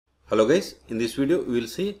Hello guys, in this video we will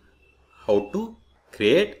see how to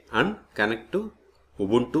create and connect to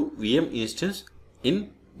Ubuntu VM instance in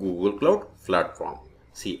Google Cloud platform.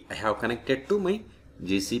 See, I have connected to my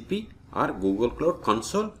GCP or Google Cloud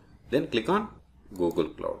console, then click on Google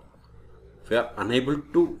Cloud. If you are unable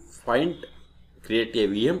to create a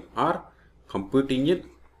VM or compute engine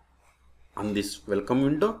on this welcome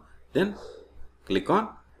window, then click on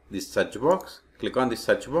this search box,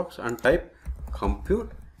 and type compute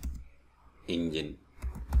engine.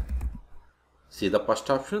 See the first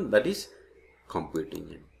option, that is compute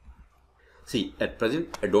engine. See, at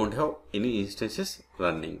present I don't have any instances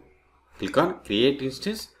running. Click on create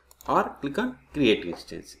instance or click on create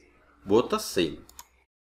instance. Both are same.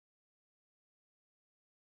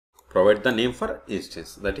 Provide the name for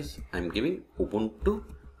instance, that is I am giving Ubuntu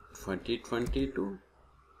 2022,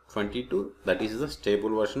 that is the stable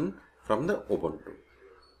version from the Ubuntu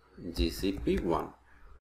GCP 1.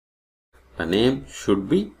 The name should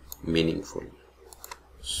be meaningful.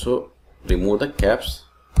 So remove the caps.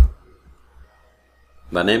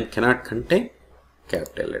 The name cannot contain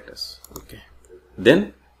capital letters. Okay.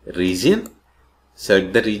 Then region.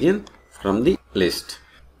 Select the region from the list.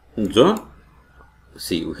 Zone.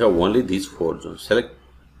 See, we have only these 4 zones. Select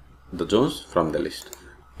the zones from the list.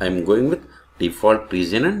 I am going with default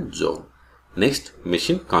region and zone. Next,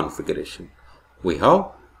 machine configuration. We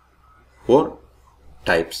have 4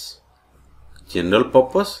 types: general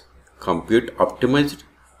purpose, compute optimized,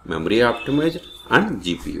 memory optimized, and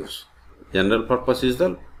GPUs. General purpose is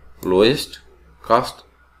the lowest cost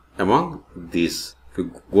among these. If you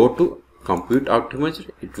go to compute optimized,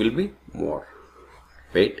 it will be more.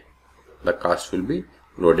 Wait, the cost will be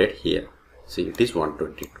loaded here. See, it is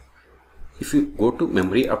 122. If you go to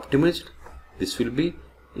memory optimized, this will be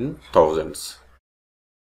in thousands.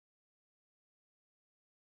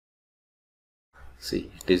 See,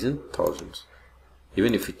 it is in thousands.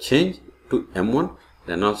 Even if you change to M1,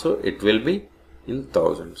 then also it will be in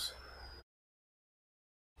thousands.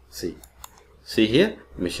 See here,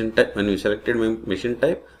 machine type. When you selected machine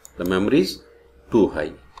type, the memory is too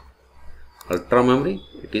high. Ultra memory,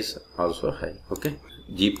 it is also high. Okay.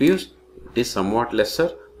 GPUs, it is somewhat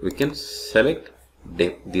lesser. We can select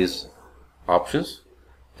these options.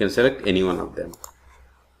 You can select any one of them.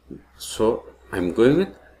 So I am going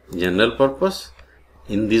with general purpose.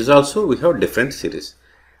 In this also we have different series.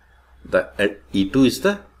 The E2 is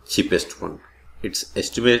the cheapest one. Its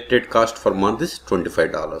estimated cost for month is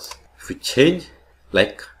 $25. If you change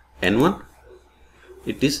like N1,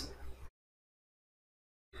 it is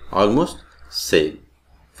almost same.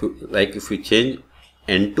 If you change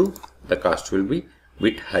N2, the cost will be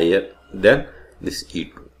bit higher than this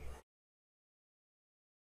E2.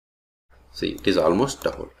 See, it is almost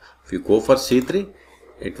double. If you go for C3,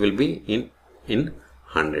 it will be in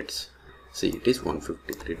hundreds. See, it is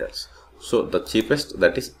 $153. So the cheapest,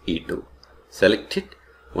 that is E2. Select it.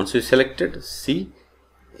 Once you selected, see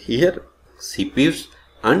here CPUs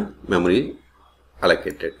and memory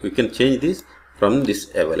allocated. We can change this from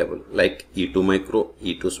this available, like E2 micro,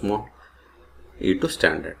 E2 small, E2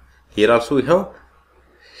 standard. Here also we have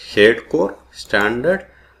shared core, standard,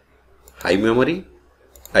 high memory,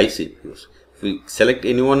 high CPUs. If we select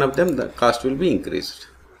any one of them, the cost will be increased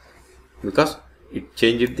because it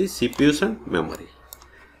changed the CPUs and memory.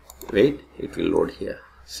 Wait, it will load here.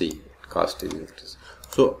 See, cost is increased.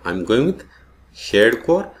 So I am going with shared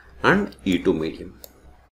core and E2 medium.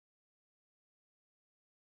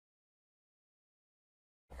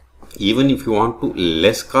 Even if you want to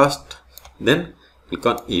less cost, then click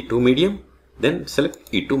on E2 medium, then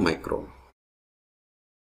select E2 micro.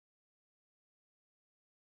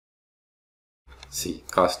 See,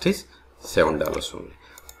 cost is $7 only.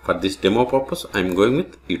 For this demo purpose, I am going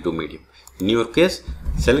with E2 medium. In your case,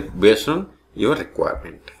 select based on your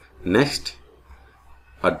requirement. Next,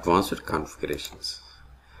 advanced configurations.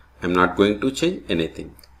 I am not going to change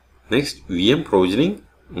anything. Next, VM provisioning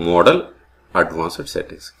model advanced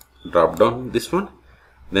settings. Drop down this one,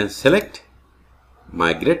 then select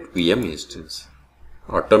migrate VM instance.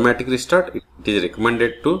 Automatic restart, it is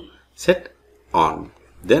recommended to set on.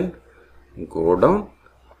 Then go down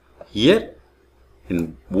here.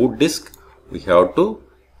 In boot disk, we have to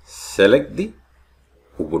select the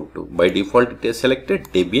Ubuntu. By default, it is selected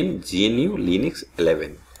Debian GNU Linux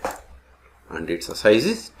 11 and its size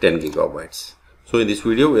is 10 gigabytes. So in this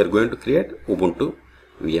video, we are going to create Ubuntu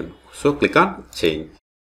VM. So click on change.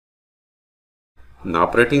 In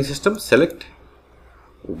operating system, select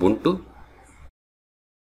Ubuntu.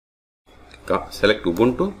 Select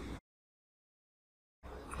Ubuntu.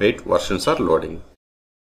 Wait, versions are loading.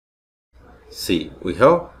 See, we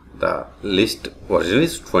have The list version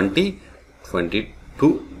is 20,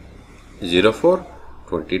 22.04,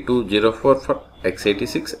 22.04 for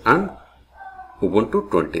x86 and Ubuntu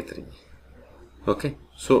 23. Okay,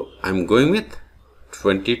 so I'm going with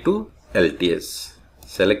 22 LTS.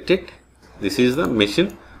 Select it. This is the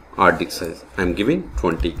machine hard disk size. I'm giving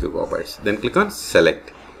 20 gigabytes. Then click on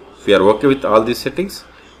select. If you are okay with all these settings,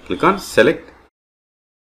 click on select.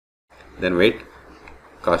 Then wait.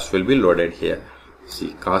 Cost will be loaded here.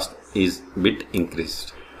 See, cost is bit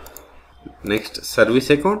increased. Next, service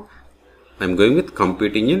account. I'm going with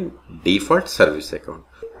compute engine default service account.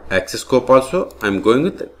 Access scope also I'm going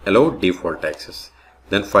with allow default access.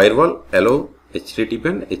 Then firewall allow HTTP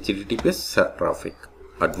and HTTPS traffic.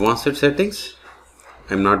 Advanced settings,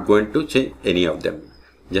 I'm not going to change any of them.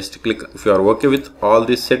 Just click, if you are okay with all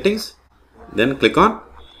these settings, then click on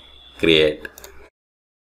create.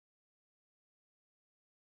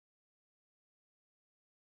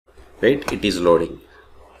 Wait, it is loading.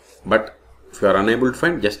 But if you are unable to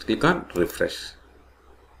find, just click on refresh.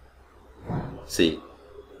 See,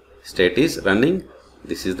 state is running.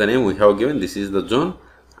 This is the name we have given. This is the zone,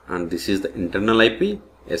 and this is the internal IP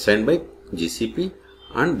assigned by GCP,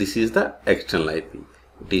 and this is the external IP.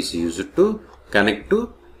 It is used to connect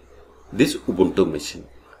to this Ubuntu machine.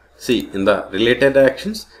 See, in the related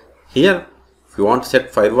actions here, if you want to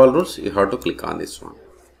set firewall rules, you have to click on this one.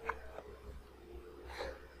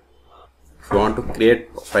 If you want to create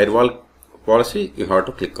firewall policy, you have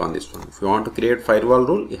to click on this one. If you want to create firewall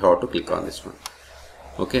rule, you have to click on this one.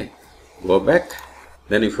 Okay, go back.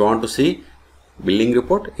 Then if you want to see billing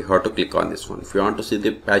report, you have to click on this one. If you want to see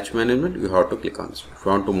the patch management, you have to click on this one. If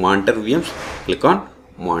you want to monitor VMs, click on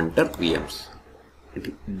monitor VMs.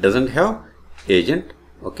 It doesn't have agent.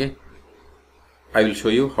 Okay, I will show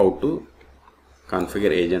you how to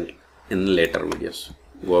configure agent in later videos.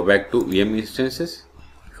 Go back to VM instances.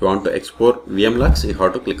 If you want to export VM logs, you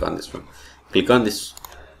have to click on this one. Click on this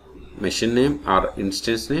machine name or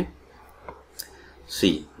instance name.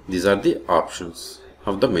 See, these are the options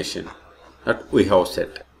of the machine that we have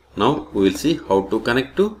set. Now we will see how to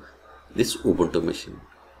connect to this Ubuntu machine.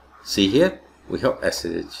 See, here we have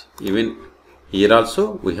SSH. Even here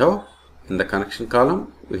also we have, in the connection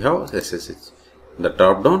column we have SSH. In the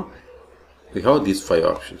drop down we have these 5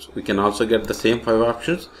 options. We can also get the same 5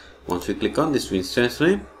 options once we click on this instance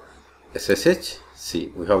name SSH.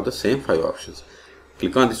 See, we have the same 5 options.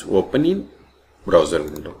 Click on this open in browser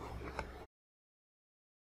window.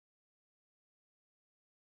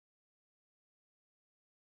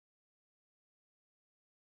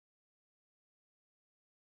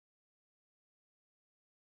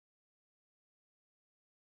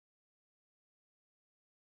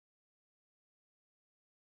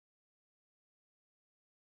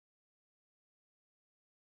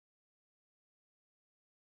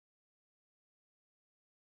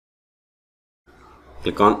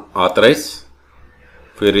 Click on authorize.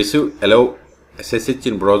 If you receive allow SSH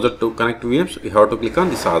in browser to connect VMs, you have to click on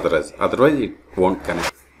this authorize. Otherwise it won't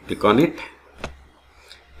connect. Click on it.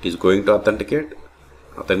 It is going to authenticate.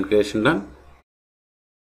 Authentication done.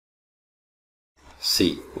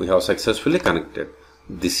 See, we have successfully connected.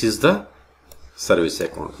 This is the service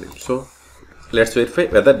account name. So let's verify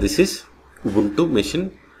whether this is Ubuntu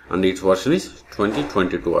machine and its version is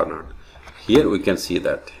 2022 or not. Here we can see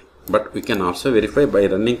that. But we can also verify by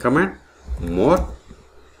running command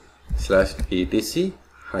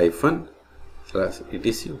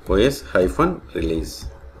more/etc/etc/os-release.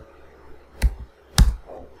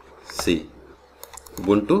 See,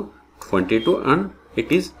 Ubuntu 22 and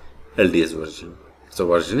it is LDS version. So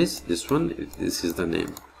version is this one. This is the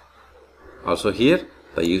name. Also here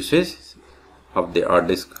the usage of the hard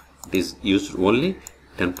disk, it is used only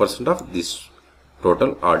 10% of this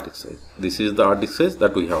total hard disk size. This is the hard disk size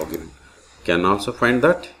that we have given. Can also find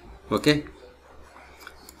that. Okay.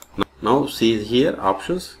 Now see here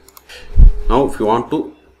options. Now if you want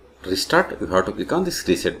to restart, you have to click on this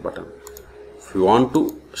reset button. If you want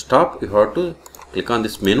to stop, you have to click on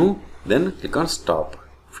this menu, then click on stop.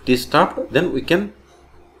 If it is stopped, then we can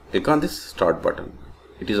click on this start button.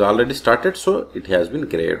 It is already started, so it has been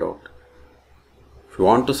grayed out. If you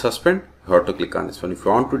want to suspend, you have to click on this one. If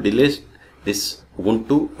you want to delay this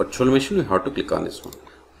Ubuntu virtual machine, you have to click on this one.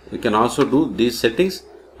 We can also do these settings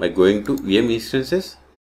by going to VM instances.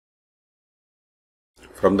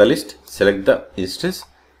 From the list, select the instance.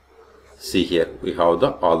 See, here we have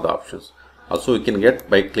all the options. Also we can get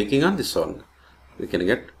by clicking on this one. We can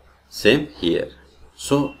get same here.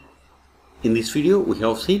 So in this video we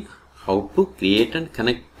have seen how to create and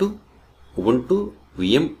connect to Ubuntu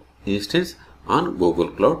VM instance on Google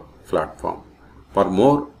Cloud platform. For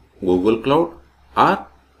more Google Cloud or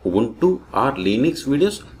Ubuntu or Linux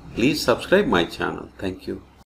videos, please subscribe my channel. Thank you.